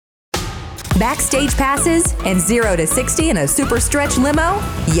backstage passes, and 0 to 60 in a super stretch limo?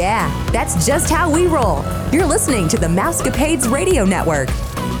 Yeah, that's just how we roll. You're listening to the Mousecapades Radio Network.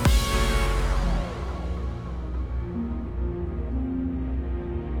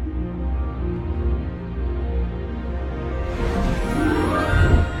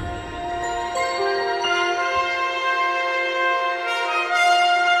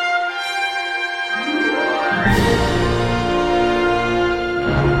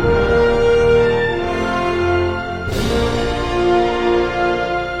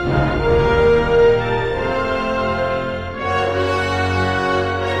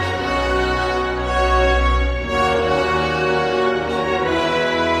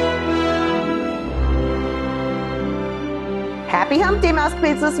 Happy Hump Day,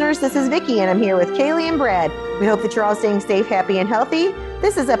 Mousecapades listeners. This is Vicki, and I'm here with Kaylee and Brad. We hope that you're all staying safe, happy, and healthy.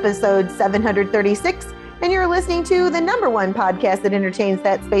 This is episode 736, and you're listening to the number one podcast that entertains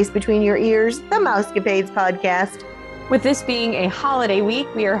that space between your ears, the Mousecapades podcast. With this being a holiday week,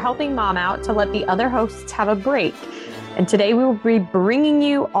 we are helping Mom out to let the other hosts have a break. And today we will be bringing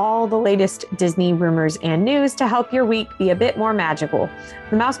you all the latest Disney rumors and news to help your week be a bit more magical.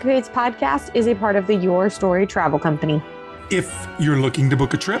 The Mousecapades podcast is a part of the Your Story Travel Company. If you're looking to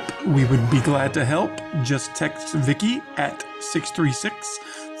book a trip, we would be glad to help. Just text Vicki at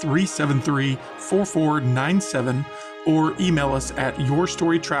 636-373-4497 or email us at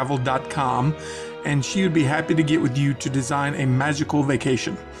yourstorytravel.com, and she would be happy to get with you to design a magical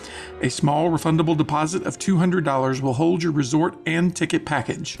vacation. A small refundable deposit of $200 will hold your resort and ticket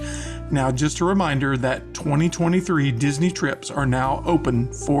package. Now, just a reminder that 2023 Disney trips are now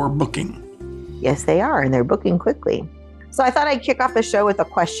open for booking. Yes, they are, and they're booking quickly. So I thought I'd kick off the show with a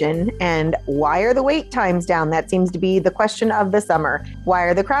question. And why are the wait times down? That seems to be the question of the summer. Why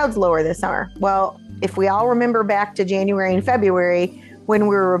are the crowds lower this summer? Well, if we all remember back to January and February, when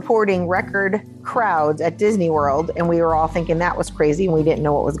we were reporting record crowds at Disney World, and we were all thinking that was crazy and we didn't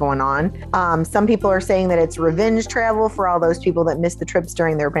know what was going on. Some people are saying that it's revenge travel for all those people that missed the trips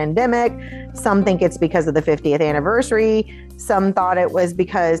during their pandemic. Some think it's because of the 50th anniversary. Some thought it was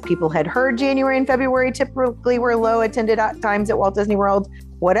because people had heard January and February typically were low attended times at Walt Disney World.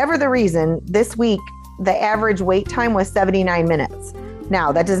 Whatever the reason, this week, the average wait time was 79 minutes.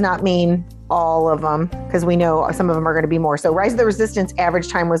 Now, that does not mean all of them, because we know some of them are going to be more. So Rise of the Resistance average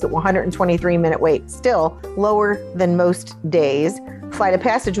time was at 123-minute wait, still lower than most days. Flight of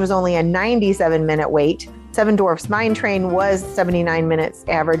Passage was only a 97-minute wait. Seven Dwarfs Mine Train was 79 minutes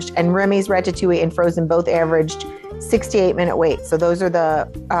averaged, and Remy's Ratatouille and Frozen both averaged 68-minute wait. So those are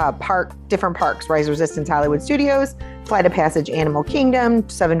the different parks: Rise of Resistance, Hollywood Studios; Flight of Passage, Animal Kingdom;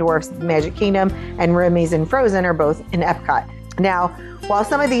 Seven Dwarfs, Magic Kingdom; and Remy's and Frozen are both in Epcot. Now, while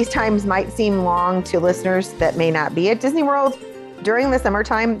some of these times might seem long to listeners that may not be at Disney World, during the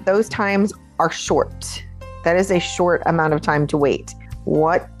summertime, those times are short. That is a short amount of time to wait.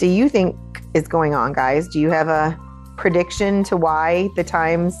 What do you think is going on, guys? Do you have a prediction to why the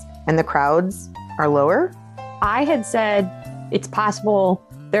times and the crowds are lower? I had said it's possible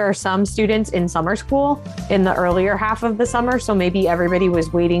there are some students in summer school in the earlier half of the summer, so maybe everybody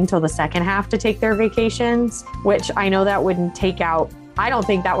was waiting till the second half to take their vacations, which I know that wouldn't I don't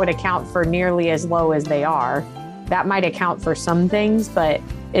think that would account for nearly as low as they are. That might account for some things, but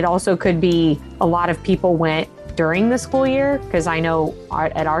it also could be a lot of people went during the school year, because I know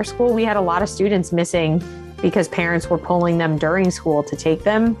at our school, we had a lot of students missing because parents were pulling them during school to take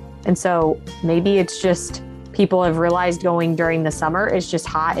them. And so maybe it's just people have realized going during the summer is just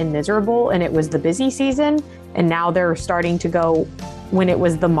hot and miserable, and it was the busy season. And now they're starting to go when it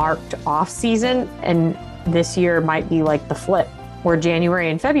was the marked off season. And this year might be like the flip, where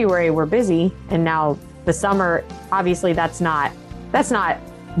January and February were busy, and now the summer, obviously that's not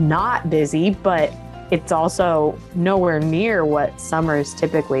busy, but it's also nowhere near what summer is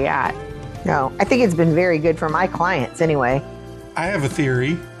typically at. No, I think it's been very good for my clients anyway. I have a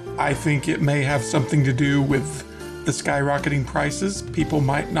theory. I think it may have something to do with the skyrocketing prices. People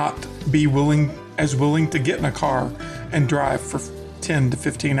might not be willing to get in a car and drive for 10 to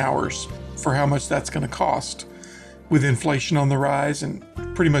 15 hours for how much that's going to cost. With inflation on the rise and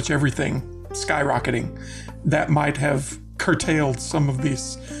pretty much everything skyrocketing, that might have curtailed some of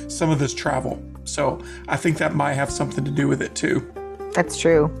this travel. So I think that might have something to do with it too. That's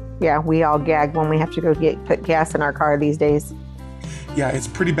true. Yeah, we all gag when we have to go put gas in our car these days. Yeah, it's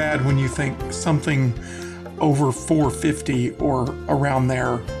pretty bad when you think something over $4.50 or around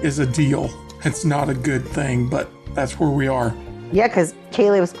there is a deal. It's not a good thing, but that's where we are. Yeah, because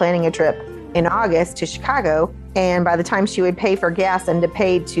Kaylee was planning a trip in August to Chicago, and by the time she would pay for gas and to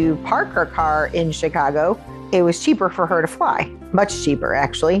pay to park her car in Chicago, it was cheaper for her to fly. Much cheaper,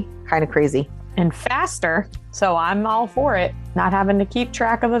 actually. kind of crazy. And faster. So I'm all for it. Not having to keep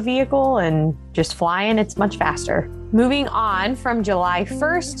track of a vehicle and just flying, it's much faster. Moving on, from July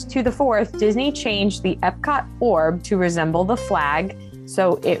 1st to the 4th, Disney changed the Epcot orb to resemble the flag.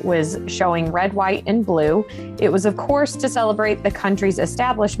 So it was showing red, white, and blue. It was, of course, to celebrate the country's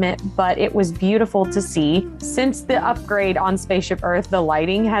establishment, but it was beautiful to see. Since the upgrade on Spaceship Earth, the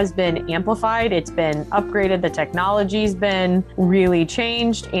lighting has been amplified. It's been upgraded. The technology's been really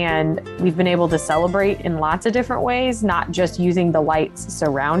changed, and we've been able to celebrate in lots of different ways, not just using the lights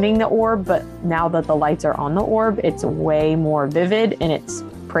surrounding the orb, but now that the lights are on the orb, it's way more vivid and it's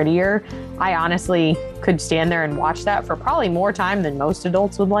prettier. I honestly could stand there and watch that for probably more time than most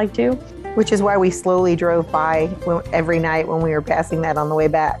adults would like to. Which is why we slowly drove by every night when we were passing that on the way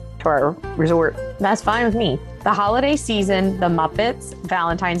back to our resort. That's fine with me. The holiday season, the Muppets,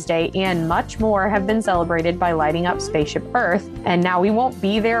 Valentine's Day, and much more have been celebrated by lighting up Spaceship Earth. And now we won't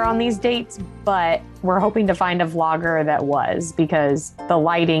be there on these dates, but we're hoping to find a vlogger that was, because the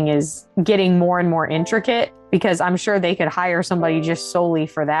lighting is getting more and more intricate, because I'm sure they could hire somebody just solely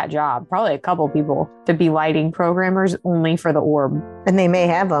for that job. Probably a couple people to be lighting programmers only for the orb. And they may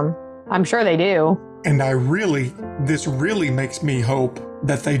have them. I'm sure they do. And this really makes me hope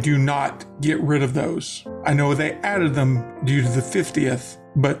that they do not get rid of those. I know they added them due to the 50th,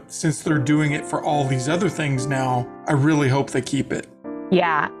 but since they're doing it for all these other things now, I really hope they keep it.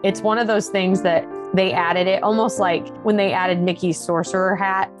 Yeah, it's one of those things that they added it almost like when they added Mickey's sorcerer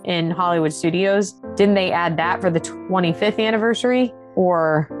hat in Hollywood Studios. Didn't they add that for the 25th anniversary?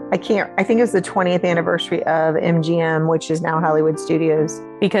 Or I think it was the 20th anniversary of MGM, which is now Hollywood Studios.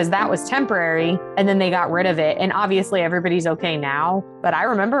 Because that was temporary and then they got rid of it. And obviously everybody's okay now. But I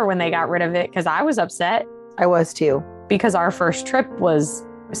remember when they got rid of it because I was upset. I was too. Because our first trip was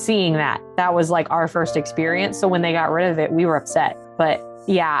seeing that. That was like our first experience. So when they got rid of it, we were upset. But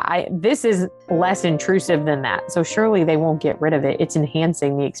yeah, this is less intrusive than that. So surely they won't get rid of it. It's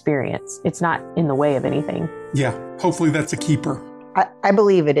enhancing the experience. It's not in the way of anything. Yeah, hopefully that's a keeper. I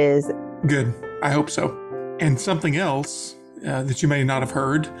believe it is. Good. I hope so. And something else that you may not have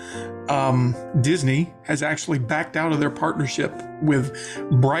heard, Disney has actually backed out of their partnership with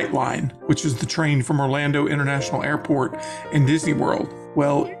Brightline, which is the train from Orlando International Airport and Disney World.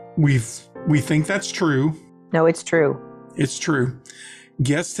 Well, we think that's true. No, it's true. It's true.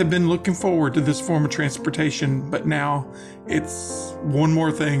 Guests have been looking forward to this form of transportation, but now it's one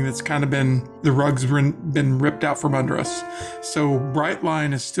more thing that's kind of the rug's been ripped out from under us. So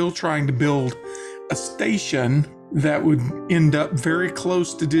Brightline is still trying to build a station that would end up very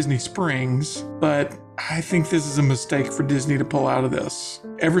close to Disney Springs, but I think this is a mistake for Disney to pull out of this.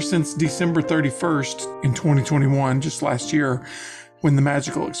 Ever since December 31st in 2021, just last year, when the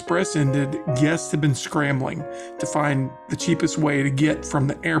Magical Express ended, guests have been scrambling to find the cheapest way to get from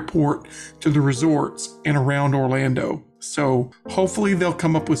the airport to the resorts and around Orlando. So hopefully they'll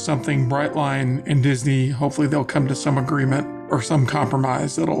come up with something, Brightline and Disney, hopefully they'll come to some agreement or some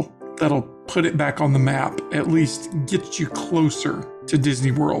compromise that'll put it back on the map, at least get you closer to Disney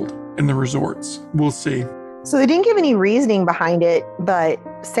World and the resorts. We'll see. So they didn't give any reasoning behind it, but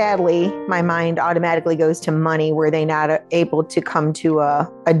sadly, my mind automatically goes to money. Were they not able to come to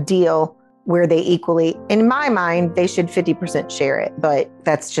a deal where they equally, in my mind, they should 50% share it, but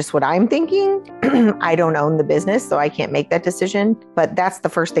that's just what I'm thinking. I don't own the business, so I can't make that decision, but that's the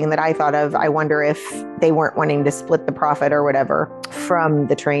first thing that I thought of. I wonder if they weren't wanting to split the profit or whatever from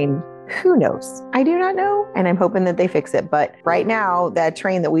the train. Who knows? I do not know. And I'm hoping that they fix it. But right now, that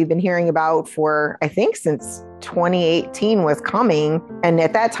train that we've been hearing about for, I think, since 2018 was coming. And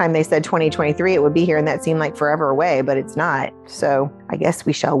at that time, they said 2023 it would be here. And that seemed like forever away, but it's not. So I guess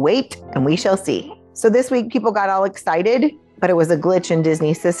we shall wait and we shall see. So this week, people got all excited, but it was a glitch in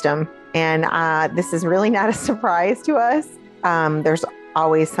Disney's system. And this is really not a surprise to us. There's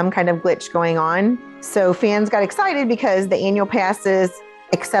always some kind of glitch going on. So fans got excited because the annual passes,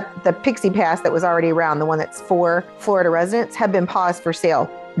 except the Pixie Pass that was already around, the one that's for Florida residents, have been paused for sale.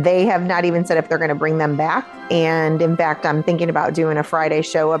 They have not even said if they're going to bring them back. And in fact, I'm thinking about doing a Friday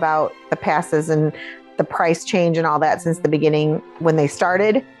show about the passes and the price change and all that since the beginning when they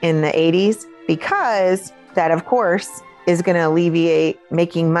started in the 80s, because that, of course, is going to alleviate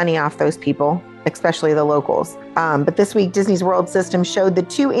making money off those people, especially the locals. But this week, Disney's World System showed the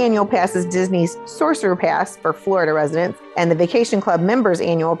 2 annual passes, Disney's Sorcerer Pass for Florida residents and the Vacation Club members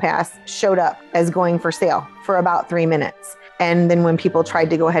annual pass showed up as going for sale for about 3 minutes. And then when people tried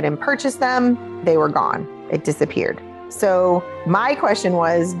to go ahead and purchase them, they were gone. It disappeared. So my question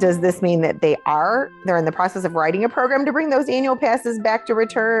was, does this mean that they're in the process of writing a program to bring those annual passes back to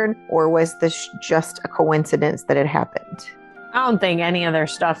return? Or was this just a coincidence that it happened? I don't think any of their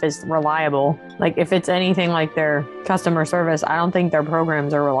stuff is reliable. Like if it's anything like their customer service, I don't think their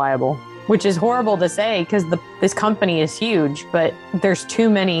programs are reliable, which is horrible to say because this company is huge, but there's too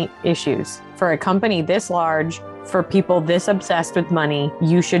many issues. For a company this large, for people this obsessed with money,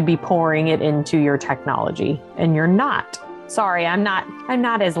 you should be pouring it into your technology, and you're not. Sorry, I'm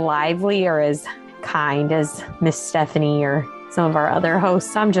not as lively or as kind as Miss Stephanie or some of our other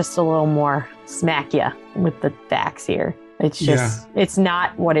hosts. I'm just a little more smack ya with the facts here. It's just, It's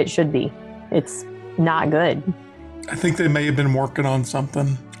not what it should be. It's not good. I think they may have been working on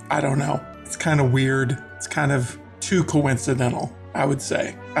something. I don't know. It's kind of weird. It's kind of too coincidental, I would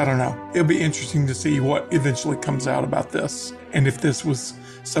say. I don't know. It'll be interesting to see what eventually comes out about this and if this was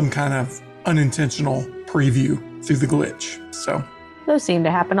some kind of unintentional preview through the glitch. So those seem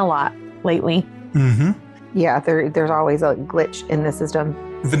to happen a lot lately. Mm-hmm. Yeah, there's always a glitch in the system.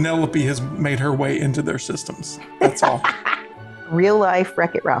 Vanellope has made her way into their systems. That's all. Real life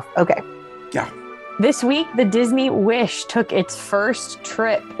Wreck-It Ralph. Okay. Yeah. This week, the Disney Wish took its first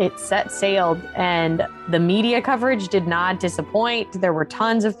trip. It set sailed, and the media coverage did not disappoint. There were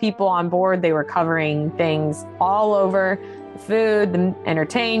tons of people on board. They were covering things all over: the food, the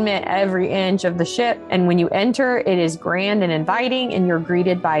entertainment, every inch of the ship. And when you enter, it is grand and inviting, and you're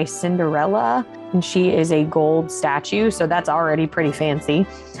greeted by Cinderella, and she is a gold statue, so that's already pretty fancy.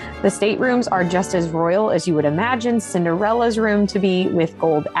 The staterooms are just as royal as you would imagine Cinderella's room to be, with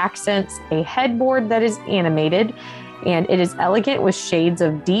gold accents, a headboard that is animated, and it is elegant with shades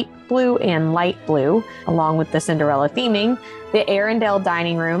of deep blue and light blue, along with the Cinderella theming. The Arendelle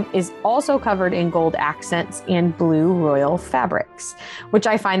dining room is also covered in gold accents and blue royal fabrics, which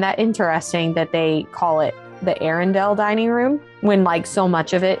I find that interesting that they call it the Arendelle dining room when like so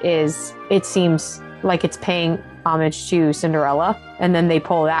much of it seems like it's paying homage to Cinderella, and then they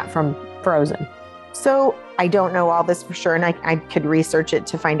pull that from Frozen. So I don't know all this for sure, and I could research it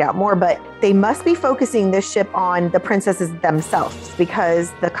to find out more, but they must be focusing this ship on the princesses themselves,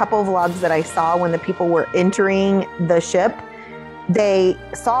 because the couple vlogs that I saw when the people were entering the ship, they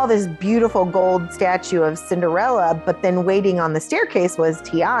saw this beautiful gold statue of Cinderella, but then waiting on the staircase was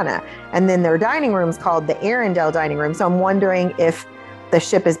Tiana. And then their dining room is called the Arendelle dining room. So I'm wondering if the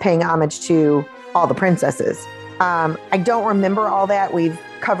ship is paying homage to all the princesses. I don't remember all that. We've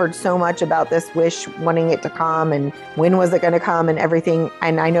covered so much about this Wish, wanting it to come and when was it going to come and everything.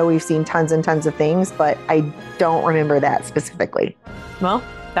 And I know we've seen tons and tons of things, but I don't remember that specifically. Well,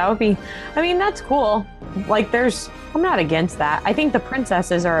 that would be, that's cool. Like I'm not against that. I think the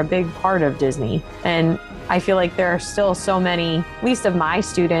princesses are a big part of Disney. And I feel like there are still so many, at least of my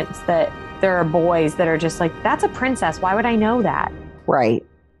students, that there are boys that are just like, that's a princess. Why would I know that? Right.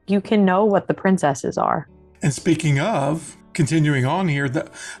 You can know what the princesses are. And speaking of, continuing on here, the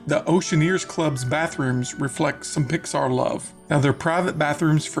Oceaneers Club's bathrooms reflect some Pixar love. Now, they're private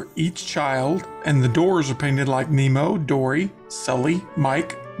bathrooms for each child, and the doors are painted like Nemo, Dory, Sully,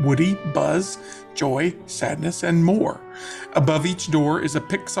 Mike, Woody, Buzz, Joy, Sadness, and more. Above each door is a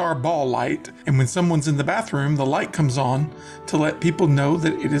Pixar ball light, and when someone's in the bathroom, the light comes on to let people know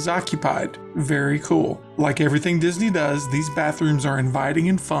that it is occupied. Very cool. Like everything Disney does, these bathrooms are inviting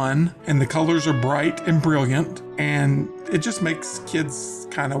and fun, and the colors are bright and brilliant, and it just makes kids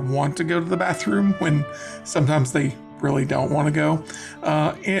kind of want to go to the bathroom when sometimes they really don't want to go.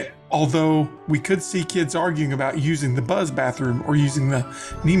 Although we could see kids arguing about using the Buzz bathroom or using the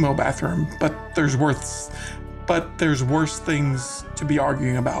Nemo bathroom, but there's worse things to be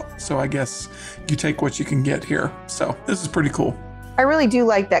arguing about. So I guess you take what you can get here. So this is pretty cool. I really do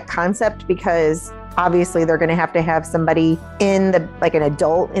like that concept because obviously they're going to have somebody like an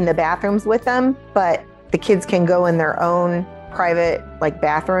adult in the bathrooms with them, but the kids can go in their own private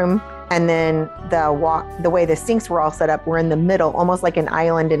bathroom. And then the way the sinks were all set up, were in the middle, almost like an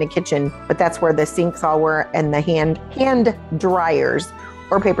island in a kitchen, but that's where the sinks all were, and the hand dryers,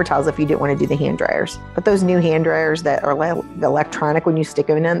 or paper towels if you didn't want to do the hand dryers. But those new hand dryers that are electronic when you stick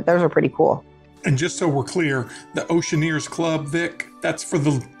them in, those are pretty cool. And just so we're clear, the Oceaneers Club, Vic, that's for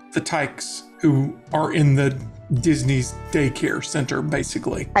the Tykes who are in the Disney's daycare center,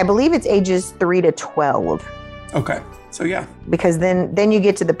 basically. I believe it's ages 3 to 12. Okay. So yeah, because then you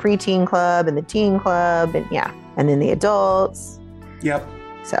get to the preteen club and the teen club, and and then the adults. Yep.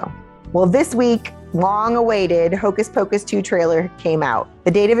 So, well, this week, long-awaited Hocus Pocus 2 trailer came out.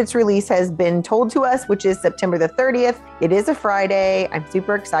 The date of its release has been told to us, which is September the 30th. It is a Friday. I'm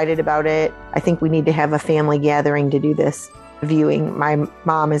super excited about it. I think we need to have a family gathering to do this viewing. My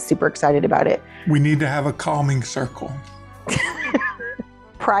mom is super excited about it. We need to have a calming circle.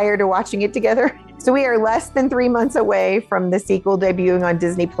 Prior to watching it together. So we are less than 3 months away from the sequel debuting on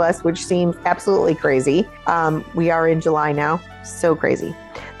Disney Plus, which seems absolutely crazy. We are in July now. So crazy.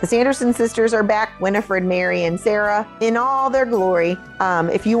 The Sanderson sisters are back, Winifred, Mary, and Sarah, in all their glory.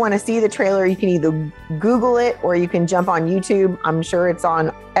 If you want to see the trailer, you can either Google it or you can jump on YouTube. I'm sure it's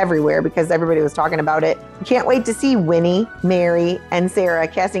on everywhere because everybody was talking about it. Can't wait to see Winnie, Mary, and Sarah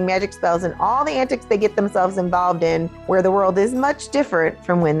casting magic spells and all the antics they get themselves involved in, where the world is much different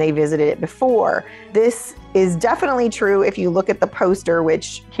from when they visited it before. This is definitely true if you look at the poster,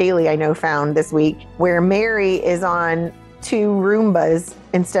 which Kaylee, I know, found this week, where Mary is on 2 Roombas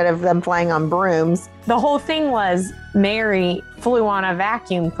instead of them flying on brooms. The whole thing was Mary flew on a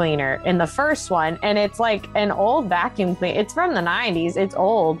vacuum cleaner in the first one, and it's like an old vacuum cleaner. It's from the 90s. It's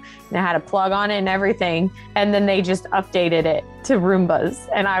old, and it had a plug on it and everything. And then they just updated it to Roombas,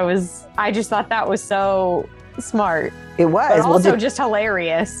 and I just thought that was so smart. It was. But also just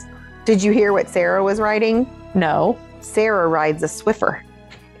hilarious. Did you hear what Sarah was riding? No. Sarah rides a Swiffer.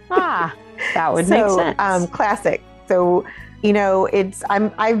 That would make sense. Classic. So, you know,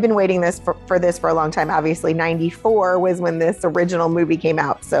 I've been waiting for this for a long time. Obviously, 94 was when this original movie came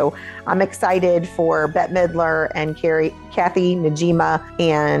out. So I'm excited for Bette Midler and Kathy Najima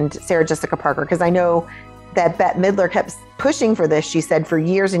and Sarah Jessica Parker, because I know that Bette Midler kept pushing for this, she said, for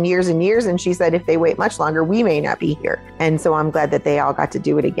years and years and years. And she said, if they wait much longer, we may not be here. And so I'm glad that they all got to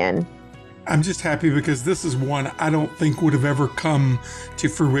do it again. I'm just happy because this is one I don't think would have ever come to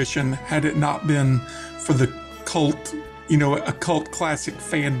fruition had it not been for the cult, a cult classic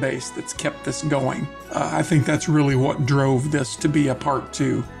fan base that's kept this going. I think that's really what drove this to be a part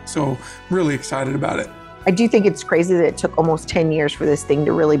 2. So really excited about it. I do think it's crazy that it took almost 10 years for this thing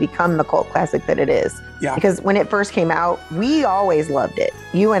to really become the cult classic that it is. Yeah. Because when it first came out, we always loved it.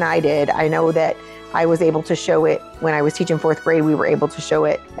 You and I did. I know that I was able to show it when I was teaching 4th grade. We were able to show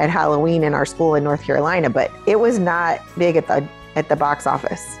it at Halloween in our school in North Carolina, but it was not big at the box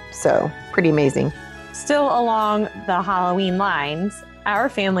office. So pretty amazing. Still along the Halloween lines, our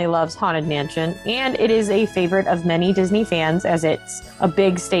family loves Haunted Mansion, and it is a favorite of many Disney fans as it's a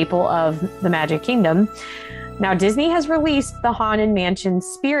big staple of the Magic Kingdom. Now, Disney has released the Haunted Mansion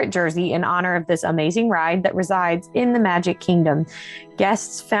Spirit Jersey in honor of this amazing ride that resides in the Magic Kingdom.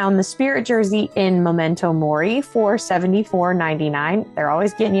 Guests found the Spirit Jersey in Memento Mori for $74.99. They're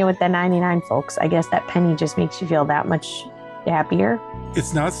always getting you with that 99, folks. I guess that penny just makes you feel that much happier.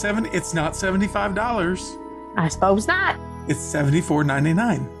 It's not $75. I suppose not. It's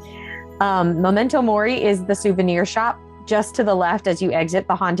 $74.99. Memento Mori is the souvenir shop just to the left as you exit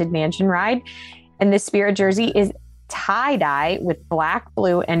the Haunted Mansion ride. And this Spirit Jersey is tie-dye with black,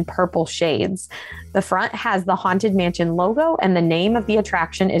 blue, and purple shades. The front has the Haunted Mansion logo, and the name of the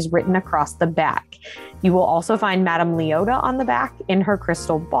attraction is written across the back. You will also find Madame Leota on the back in her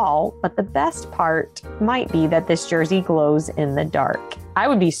crystal ball, but the best part might be that this jersey glows in the dark. I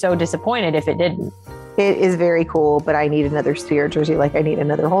would be so disappointed if it didn't. It is very cool, but I need another Spirit Jersey, like I need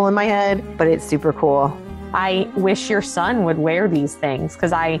another hole in my head, but it's super cool. I wish your son would wear these things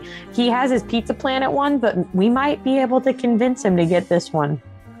because he has his Pizza Planet one, but we might be able to convince him to get this one.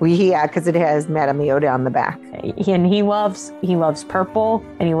 Yeah, because it has Madame Leota on the back. And he loves purple,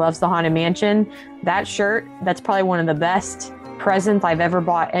 and he loves the Haunted Mansion. That shirt, that's probably one of the best presents I've ever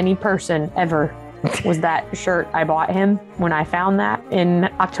bought any person ever, was that shirt I bought him when I found that in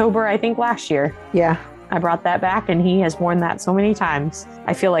October, I think, last year. Yeah. I brought that back, and he has worn that so many times.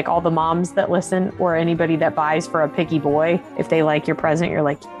 I feel like all the moms that listen or anybody that buys for a picky boy, if they like your present, you're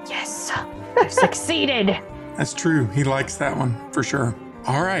like, yes, I've succeeded. That's true. He likes that one for sure.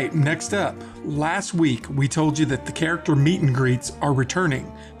 All right, next up. Last week, we told you that the character meet and greets are returning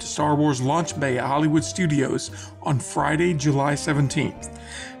to Star Wars Launch Bay at Hollywood Studios on Friday, July 17th.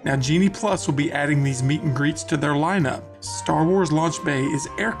 Now, Genie Plus will be adding these meet and greets to their lineup. Star Wars Launch Bay is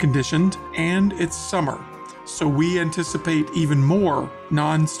air conditioned and it's summer, so we anticipate even more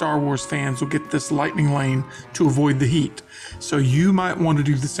non-Star Wars fans will get this lightning lane to avoid the heat. So you might want to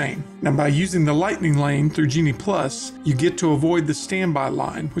do the same. Now, by using the lightning lane through Genie Plus, you get to avoid the standby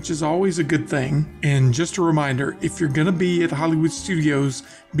line, which is always a good thing. And just a reminder, if you're going to be at Hollywood Studios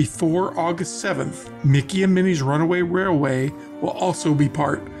before August 7th, Mickey and Minnie's Runaway Railway will also be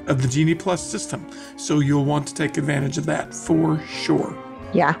part of the Genie Plus system. So you'll want to take advantage of that for sure.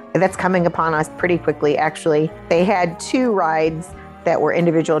 Yeah, that's coming upon us pretty quickly, actually. They had 2 rides that were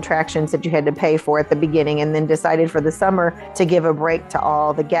individual attractions that you had to pay for at the beginning, and then decided for the summer to give a break to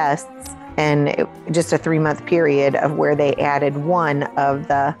all the guests. And just a 3-month period of where they added one of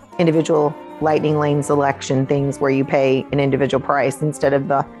the individual lightning lane selection things where you pay an individual price instead of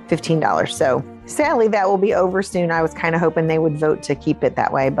the $15. So sadly, that will be over soon. I was kind of hoping they would vote to keep it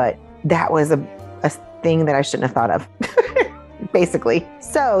that way, but that was a thing that I shouldn't have thought of. Basically.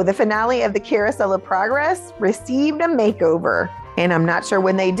 So the finale of the Carousel of Progress received a makeover. And I'm not sure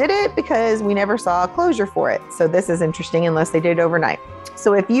when they did it because we never saw a closure for it. So this is interesting unless they did it overnight.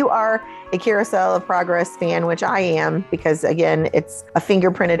 So if you are a Carousel of Progress fan, which I am, because again, it's a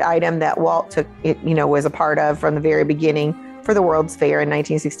fingerprinted item that Walt took, was a part of from the very beginning for the World's Fair in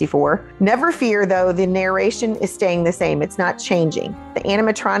 1964. Never fear though, the narration is staying the same. It's not changing. The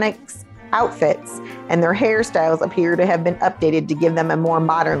animatronics outfits and their hairstyles appear to have been updated to give them a more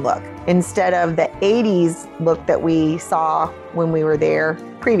modern look instead of the 80s look that we saw when we were there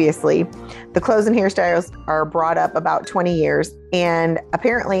previously. The clothes and hairstyles are brought up about 20 years. And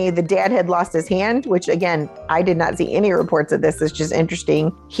apparently the dad had lost his hand, which again, I did not see any reports of this. It's just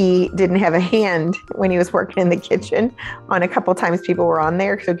interesting. He didn't have a hand when he was working in the kitchen on a couple times people were on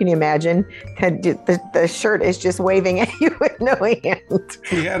there. So can you imagine the shirt is just waving at you with no hand.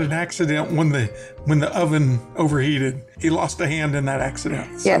 He had an accident when the oven overheated. He lost a hand in that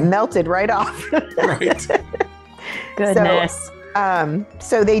accident. So. Yeah, it melted right off. Right. Goodness.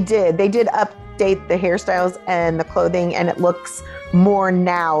 So they did update the hairstyles and the clothing, and it looks more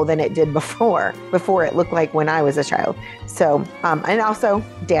now than it did before. Before it looked like when I was a child. So, and also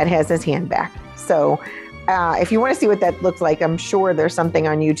Dad has his hand back. So if you want to see what that looks like, I'm sure there's something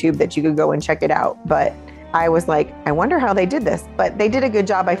on YouTube that you could go and check it out. But I was like, I wonder how they did this. But they did a good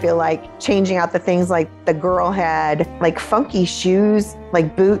job, I feel like, changing out the things. Like the girl had like funky shoes,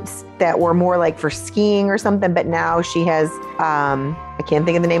 like boots that were more like for skiing or something. But now she has, I can't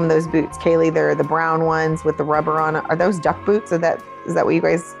think of the name of those boots. Kaylee, they're the brown ones with the rubber on it. Are those duck boots? Is that what you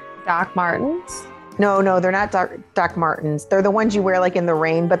guys? Doc Martens? No, they're not Doc Martens. They're the ones you wear like in the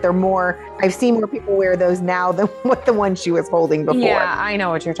rain, but they're more, I've seen more people wear those now than what the ones she was holding before. Yeah, I know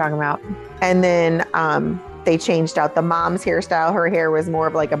what you're talking about. And then they changed out the mom's hairstyle. Her hair was more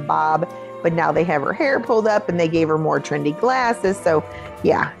of like a bob, but now they have her hair pulled up and they gave her more trendy glasses. So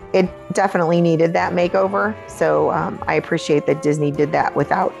yeah, it definitely needed that makeover. So I appreciate that Disney did that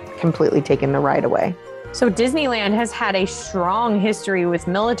without completely taking the ride away. So Disneyland has had a strong history with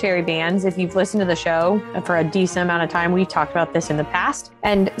military bands. If you've listened to the show for a decent amount of time, we've talked about this in the past.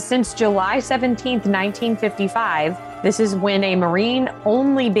 And since July 17th, 1955, this is when a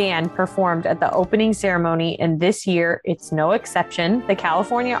Marine-only band performed at the opening ceremony. And this year, it's no exception. The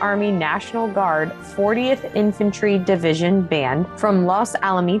California Army National Guard 40th Infantry Division Band from Los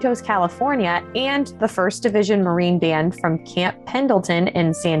Alamitos, California, and the 1st Division Marine Band from Camp Pendleton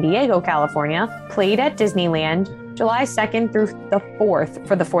in San Diego, California, played at Disneyland July 2nd through the 4th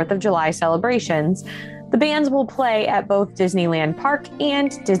for the 4th of July celebrations. The bands will play at both Disneyland Park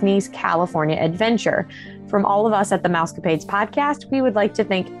and Disney's California Adventure. From all of us at the Mousecapades podcast, we would like to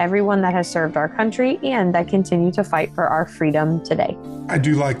thank everyone that has served our country and that continue to fight for our freedom today. I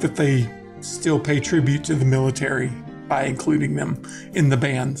do like that they still pay tribute to the military by including them in the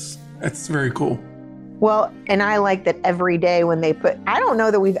bands. That's very cool. Well, and I like that every day when they I don't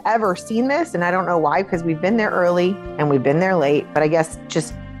know that we've ever seen this, and I don't know why, because we've been there early and we've been there late, but I guess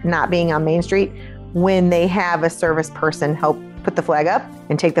just not being on Main Street, when they have a service person help put the flag up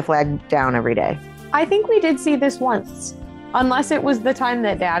and take the flag down every day. I think we did see this once, unless it was the time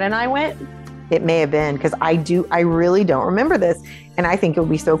that Dad and I went. It may have been, because I really don't remember this, and I think it would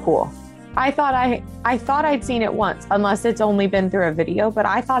be so cool. I thought I'd seen it once, unless it's only been through a video, but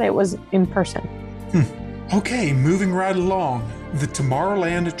I thought it was in person. Okay, moving right along. The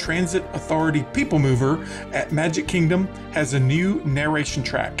Tomorrowland Transit Authority People Mover at Magic Kingdom has a new narration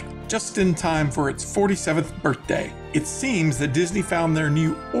track, just in time for its 47th birthday. It seems that Disney found their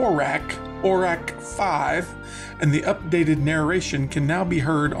new ORAC 5, and the updated narration can now be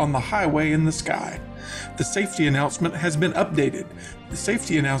heard on the highway in the sky. The safety announcement has been updated. The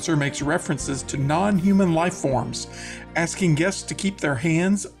safety announcer makes references to non-human life forms, asking guests to keep their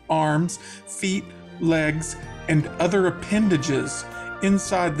hands, arms, feet, legs, and other appendages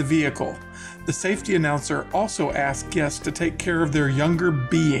inside the vehicle. The safety announcer also asks guests to take care of their younger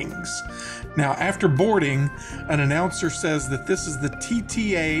beings. Now, after boarding, an announcer says that this is the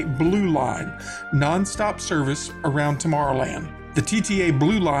TTA Blue Line, non-stop service around Tomorrowland. The TTA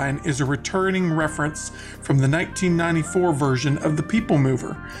Blue Line is a returning reference from the 1994 version of the People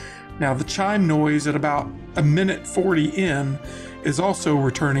Mover. Now, the chime noise at about a minute 40 in is also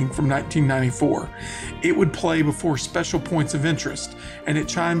returning from 1994. It would play before special points of interest, and it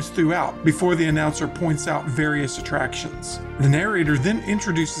chimes throughout before the announcer points out various attractions. The narrator then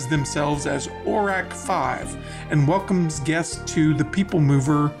introduces themselves as ORAC 5 and welcomes guests to the People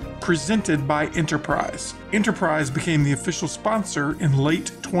Mover presented by Enterprise. Enterprise became the official sponsor in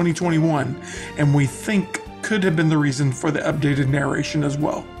late 2021, and we think could have been the reason for the updated narration as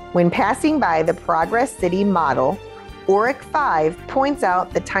well. When passing by the Progress City model, Auric 5 points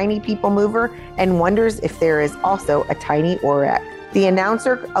out the tiny people mover and wonders if there is also a tiny Auric. The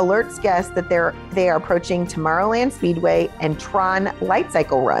announcer alerts guests that they are approaching Tomorrowland Speedway and Tron Light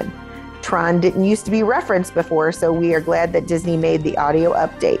Cycle Run. Tron didn't used to be referenced before, so we are glad that Disney made the audio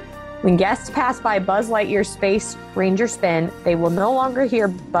update. When guests pass by Buzz Lightyear's Space Ranger Spin, they will no longer hear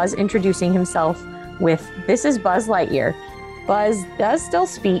Buzz introducing himself with, "This is Buzz Lightyear." Buzz does still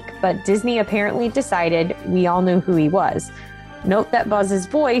speak, but Disney apparently decided we all knew who he was. Note that Buzz's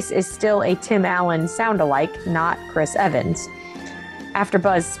voice is still a Tim Allen sound-alike, not Chris Evans. After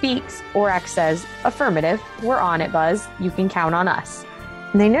Buzz speaks, Auric says, "Affirmative, we're on it, Buzz. You can count on us."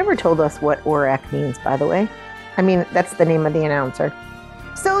 And they never told us what Auric means, by the way. I mean, that's the name of the announcer.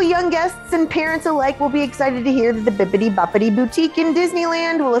 So young guests and parents alike will be excited to hear that the Bippity Boppity Boutique in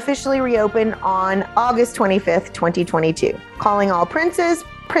Disneyland will officially reopen on August 25th, 2022. Calling all princes,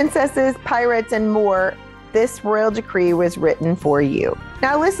 princesses, pirates, and more, this royal decree was written for you.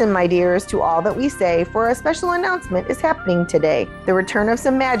 Now listen, my dears, to all that we say, for a special announcement is happening today. The return of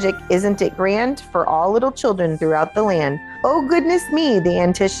some magic, isn't it grand, for all little children throughout the land? Oh goodness me, the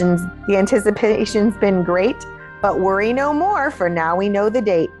anticipation's been great. But worry no more, for now we know the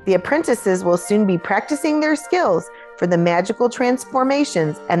date. The apprentices will soon be practicing their skills for the magical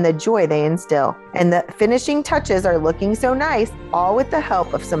transformations and the joy they instill. And the finishing touches are looking so nice, all with the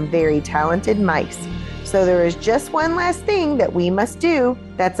help of some very talented mice. So there is just one last thing that we must do.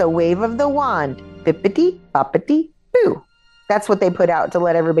 That's a wave of the wand. Bippity boppity boo. That's what they put out to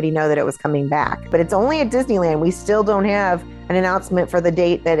let everybody know that it was coming back. But it's only at Disneyland. We still don't have an announcement for the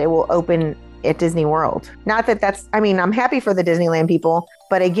date that it will open at Disney World. Not that I'm happy for the Disneyland people,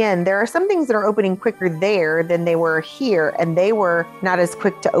 but again, there are some things that are opening quicker there than they were here, and they were not as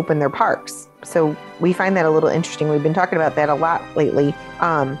quick to open their parks. So we find that a little interesting. We've been talking about that a lot lately.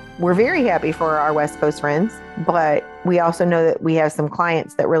 We're very happy for our West Coast friends, but we also know that we have some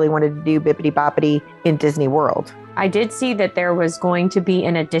clients that really wanted to do Bippity Boppity in Disney World. I did see that there was going to be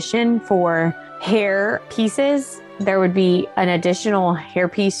an addition for hair pieces. There would be an additional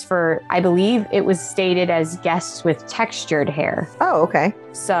hairpiece for, I believe it was stated as guests with textured hair. Oh, okay.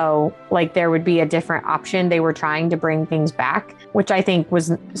 So there would be a different option. They were trying to bring things back, which I think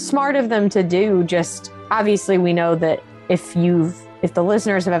was smart of them to do. Just obviously we know that if the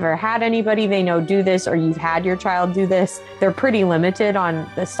listeners have ever had anybody they know do this, or you've had your child do this, they're pretty limited on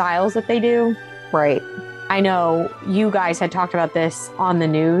the styles that they do. Right. I know you guys had talked about this on the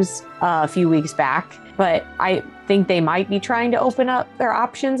news a few weeks back, but I think they might be trying to open up their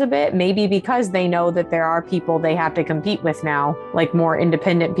options a bit, maybe because they know that there are people they have to compete with now, like more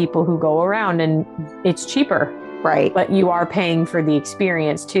independent people who go around, and it's cheaper. Right. But you are paying for the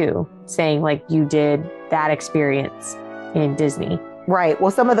experience too, saying you did that experience in Disney. Right.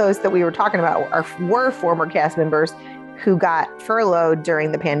 Well, some of those that we were talking about were former cast members who got furloughed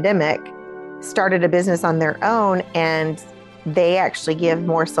during the pandemic, started a business on their own, and they actually give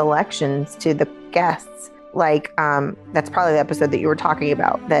more selections to the guests. That's probably the episode that you were talking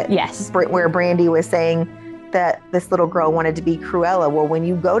about. Yes. Where Brandy was saying that this little girl wanted to be Cruella. Well, when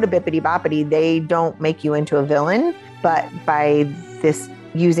you go to Bippity Boppity, they don't make you into a villain, but by this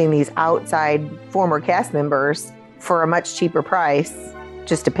using these outside former cast members for a much cheaper price,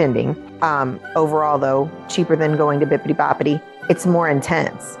 just depending. Overall, though, cheaper than going to Bippity Boppity. It's more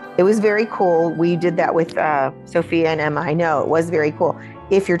intense. It was very cool. We did that with Sophia and Emma. I know it was very cool.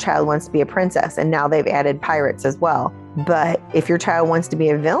 If your child wants to be a princess, and now they've added pirates as well. But if your child wants to be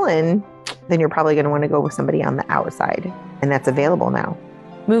a villain, then you're probably going to want to go with somebody on the outside, and that's available now.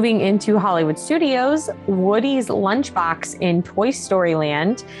 Moving into Hollywood Studios, Woody's Lunchbox in Toy Story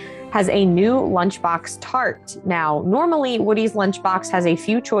Land has a new Lunchbox tart. Now, normally Woody's Lunchbox has a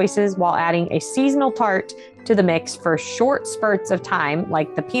few choices while adding a seasonal tart to the mix for short spurts of time,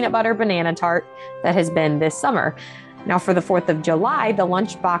 like the peanut butter banana tart that has been this summer. Now, for the 4th of July, the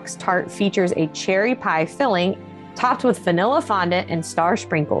Lunchbox tart features a cherry pie filling topped with vanilla fondant and star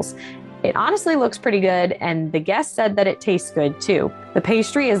sprinkles. It honestly looks pretty good, and the guest said that it tastes good too. The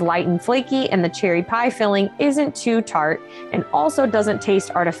pastry is light and flaky, and the cherry pie filling isn't too tart, and also doesn't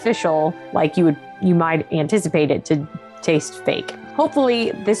taste artificial like you might anticipate it to taste fake.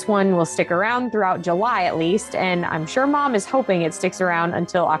 Hopefully, this one will stick around throughout July at least, and I'm sure Mom is hoping it sticks around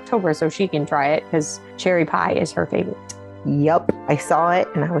until October so she can try it, because cherry pie is her favorite. Yep, I saw it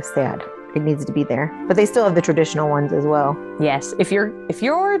and I was sad. It needs to be there. But they still have the traditional ones as well. Yes, if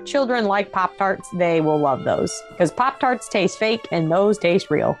your children like Pop-Tarts, they will love those, because Pop-Tarts taste fake and those taste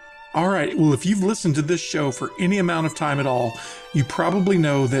real. All right, well, if you've listened to this show for any amount of time at all, you probably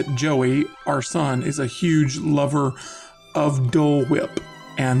know that Joey, our son, is a huge lover of Dole Whip.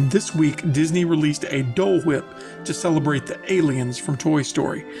 And this week, Disney released a Dole Whip to celebrate the aliens from Toy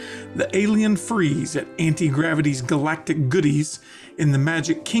Story. The alien freeze at Anti-Gravity's Galactic Goodies in the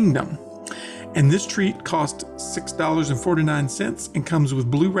Magic Kingdom. And this treat cost $6.49 and comes with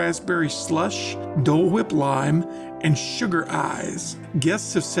blue raspberry slush, Dole Whip lime, and sugar eyes.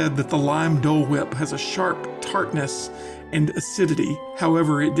 Guests have said that the lime Dole Whip has a sharp tartness and acidity.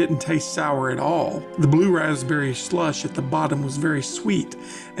 However, it didn't taste sour at all. The blue raspberry slush at the bottom was very sweet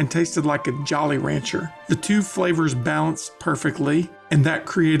and tasted like a Jolly Rancher. The two flavors balanced perfectly, and that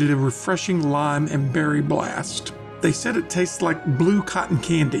created a refreshing lime and berry blast. They said it tastes like blue cotton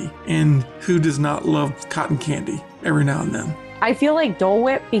candy, and who does not love cotton candy every now and then? I feel like Dole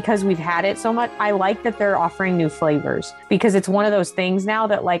Whip, because we've had it so much, I like that they're offering new flavors, because it's one of those things now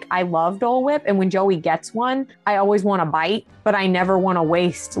that, like, I love Dole Whip, and when Joey gets one, I always want to bite, but I never want to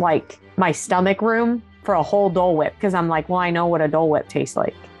waste like my stomach room for a whole Dole Whip, because I'm like, well, I know what a Dole Whip tastes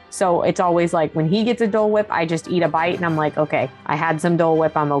like. So it's always like when he gets a Dole Whip, I just eat a bite and I'm like, okay, I had some Dole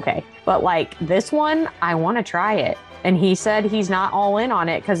Whip, I'm okay. But like this one, I want to try it. And he said he's not all in on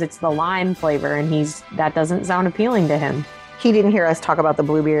it because it's the lime flavor, and that doesn't sound appealing to him. He didn't hear us talk about the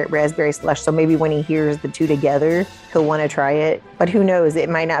blueberry raspberry slush, so maybe when he hears the two together, he'll want to try it. But who knows? It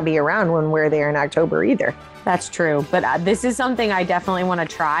might not be around when we're there in October either. That's true. But this is something I definitely want to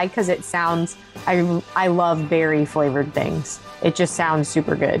try because it sounds, I love berry flavored things. It just sounds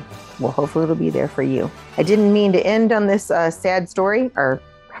super good. Well, hopefully it'll be there for you. I didn't mean to end on this sad story, or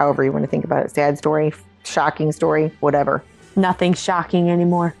however you want to think about it. Sad story, shocking story, whatever. Nothing shocking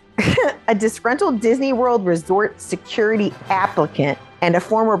anymore. A disgruntled Disney World Resort security applicant and a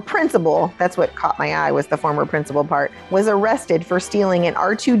former principal, that's what caught my eye, was the former principal part, was arrested for stealing an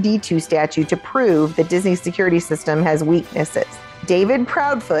R2-D2 statue to prove that Disney's security system has weaknesses. David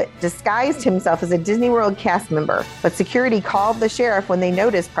Proudfoot disguised himself as a Disney World cast member, but security called the sheriff when they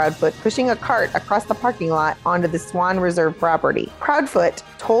noticed Proudfoot pushing a cart across the parking lot onto the Swan Reserve property. Proudfoot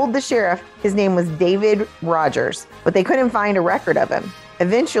told the sheriff his name was David Rogers, but they couldn't find a record of him.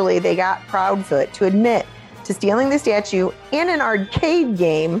 Eventually, they got Proudfoot to admit to stealing the statue and an arcade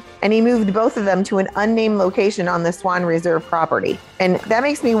game, and he moved both of them to an unnamed location on the Swan Reserve property. And that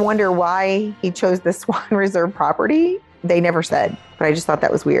makes me wonder why he chose the Swan Reserve property. They never said, but I just thought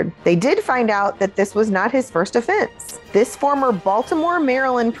that was weird. They did find out that this was not his first offense. This former Baltimore,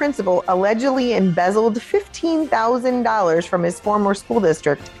 Maryland principal allegedly embezzled $15,000 from his former school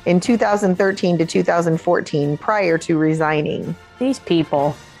district in 2013 to 2014 prior to resigning. These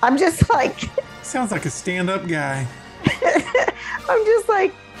people. I'm just like... Sounds like a stand-up guy. I'm just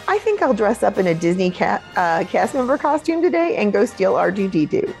like, I think I'll dress up in a Disney cast member costume today and go steal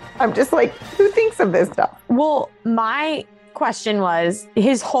R2-D2. I'm just like, who thinks of this stuff? Well, my question was,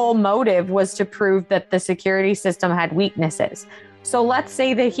 his whole motive was to prove that the security system had weaknesses. So let's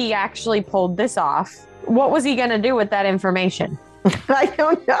say that he actually pulled this off. What was he going to do with that information? I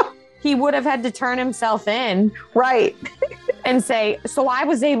don't know. He would have had to turn himself in. Right. And say, so I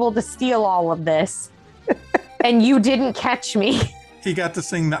was able to steal all of this and you didn't catch me. He got to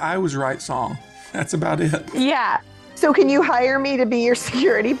sing the I Was Right song. That's about it. Yeah. So can you hire me to be your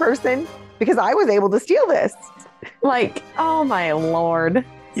security person? Because I was able to steal this. Like, oh my Lord.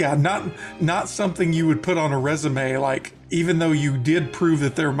 Yeah, not something you would put on a resume. Like, even though you did prove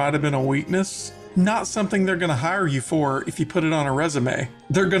that there might have been a weakness, not something they're going to hire you for if you put it on a resume.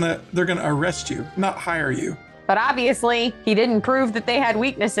 They're gonna arrest you, not hire you. But obviously, he didn't prove that they had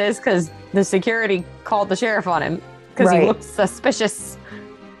weaknesses because the security called the sheriff on him because he looked suspicious.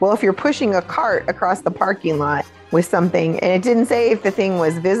 Well, if you're pushing a cart across the parking lot with something, and it didn't say if the thing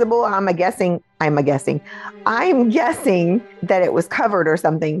was visible, I'm guessing that it was covered or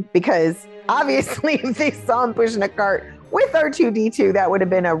something, because obviously if they saw him pushing a cart with R2-D2, that would have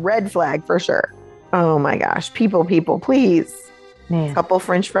been a red flag for sure. Oh my gosh, people, please. Man. Couple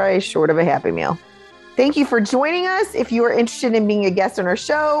French fries short of a Happy Meal. Thank you for joining us. If you are interested in being a guest on our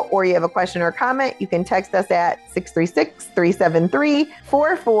show, or you have a question or comment, you can text us at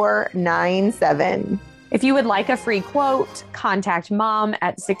 636-373-4497. If you would like a free quote, contact Mom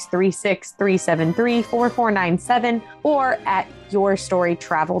at 636-373-4497 or at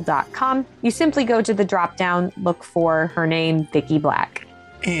yourstorytravel.com. You simply go to the drop down, look for her name, Vicki Black.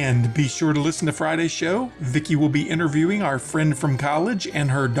 And be sure to listen to Friday's show. Vicki will be interviewing our friend from college and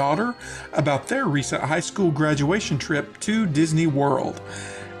her daughter about their recent high school graduation trip to Disney World.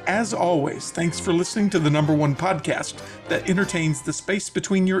 As always, thanks for listening to the #1 podcast that entertains the space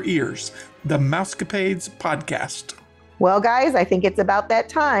between your ears, the Mousecapades Podcast. Well, guys, I think it's about that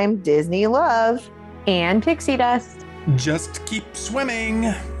time. Disney love. And pixie dust. Just keep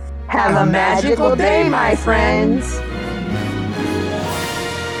swimming. Have a magical day, my friends.